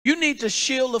the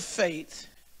shield of faith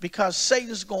because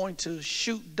Satan's going to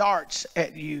shoot darts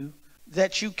at you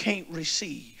that you can't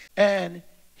receive. And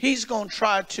he's going to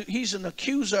try to, he's an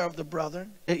accuser of the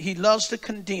brethren. He loves to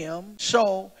condemn.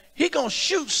 So he's going to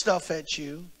shoot stuff at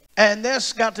you. And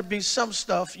there's got to be some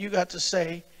stuff you got to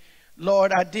say,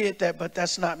 Lord, I did that, but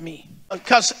that's not me.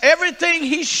 Because everything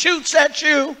he shoots at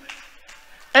you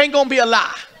ain't going to be a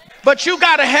lie. But you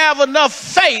got to have enough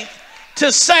faith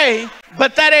to say,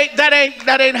 but that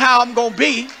ain't how I'm going to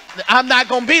be. I'm not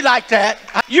going to be like that.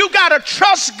 You got to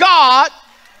trust God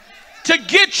to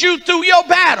get you through your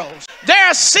battles. There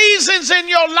are seasons in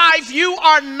your life you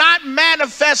are not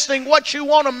manifesting what you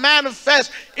want to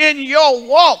manifest in your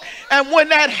walk. And when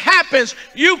that happens,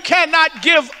 you cannot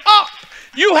give up.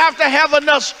 You have to have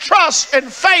enough trust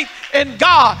and faith in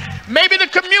God. Maybe the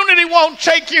community won't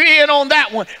take you in on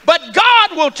that one, but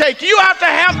God will take you. You have to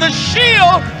have the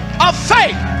shield of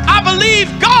faith. I believe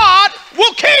God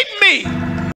will keep